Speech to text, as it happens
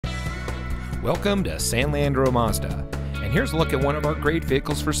Welcome to San Leandro Mazda, and here's a look at one of our great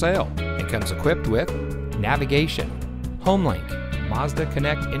vehicles for sale. It comes equipped with navigation, HomeLink, Mazda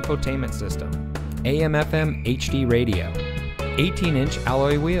Connect infotainment system, AM/FM HD radio, 18-inch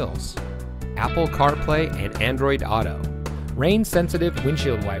alloy wheels, Apple CarPlay and Android Auto, rain-sensitive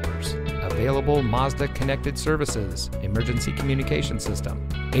windshield wipers, available Mazda connected services, emergency communication system,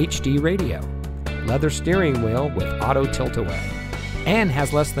 HD radio, leather steering wheel with auto tilt-away, and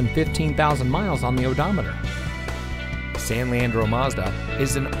has less than 15,000 miles on the odometer. San Leandro Mazda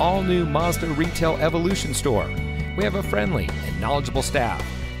is an all-new Mazda retail evolution store. We have a friendly and knowledgeable staff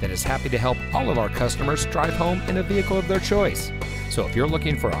that is happy to help all of our customers drive home in a vehicle of their choice. So if you're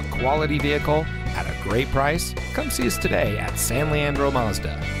looking for a quality vehicle at a great price, come see us today at San Leandro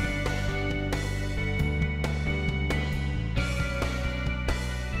Mazda.